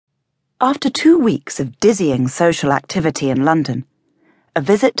After 2 weeks of dizzying social activity in London, a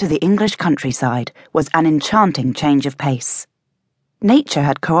visit to the English countryside was an enchanting change of pace. Nature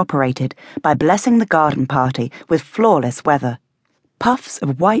had cooperated by blessing the garden party with flawless weather. Puffs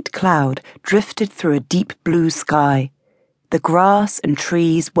of white cloud drifted through a deep blue sky. The grass and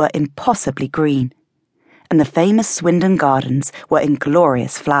trees were impossibly green, and the famous Swindon Gardens were in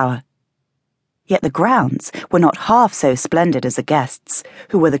glorious flower. Yet the grounds were not half so splendid as the guests,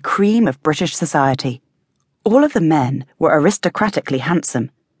 who were the cream of British society. All of the men were aristocratically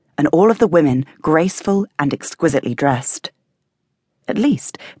handsome, and all of the women graceful and exquisitely dressed. At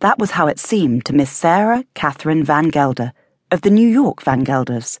least, that was how it seemed to Miss Sarah Catherine Van Gelder, of the New York Van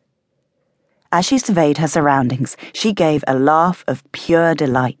Gelders. As she surveyed her surroundings, she gave a laugh of pure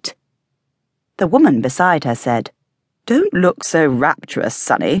delight. The woman beside her said, "Don't look so rapturous,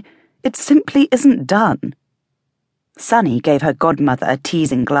 Sonny. It simply isn't done." Sonny gave her godmother a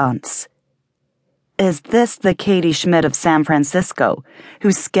teasing glance. "Is this the Katie Schmidt of San Francisco,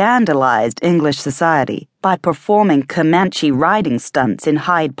 who scandalized English society by performing Comanche riding stunts in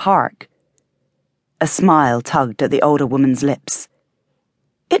Hyde Park?" A smile tugged at the older woman's lips.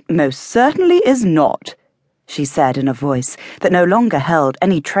 "It most certainly is not," she said in a voice that no longer held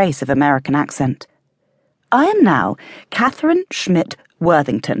any trace of American accent. "I am now Catherine Schmidt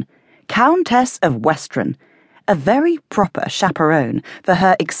Worthington, Countess of Western, a very proper chaperone for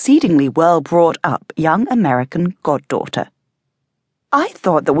her exceedingly well-brought-up young American goddaughter. I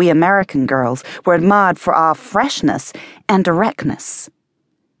thought that we American girls were admired for our freshness and directness."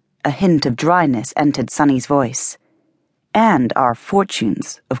 A hint of dryness entered Sonny's voice. "And our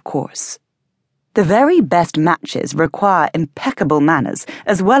fortunes, of course. The very best matches require impeccable manners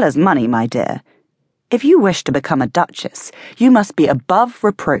as well as money, my dear. If you wish to become a duchess, you must be above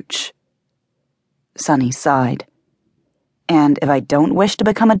reproach." Sonny sighed. "And if I don't wish to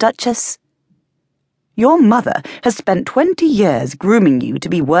become a duchess?" "Your mother has spent 20 years grooming you to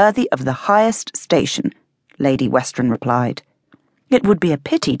be worthy of the highest station," Lady Western replied. "It would be a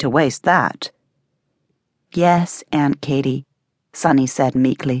pity to waste that." "Yes, Aunt Katie," Sonny said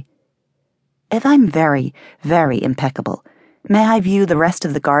meekly. "If I'm very, very impeccable, may I view the rest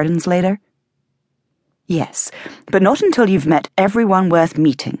of the gardens later?" "Yes, but not until you've met everyone worth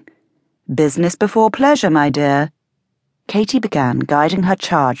meeting. Business before pleasure, my dear." Katie began guiding her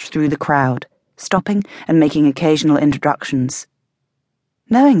charge through the crowd, stopping and making occasional introductions.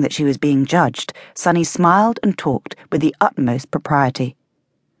 Knowing that she was being judged, Sonny smiled and talked with the utmost propriety.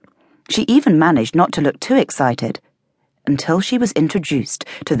 She even managed not to look too excited, until she was introduced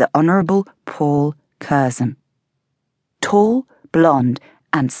to the Honourable Paul Curzon. Tall, blonde,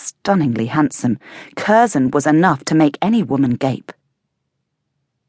 and stunningly handsome, Curzon was enough to make any woman gape.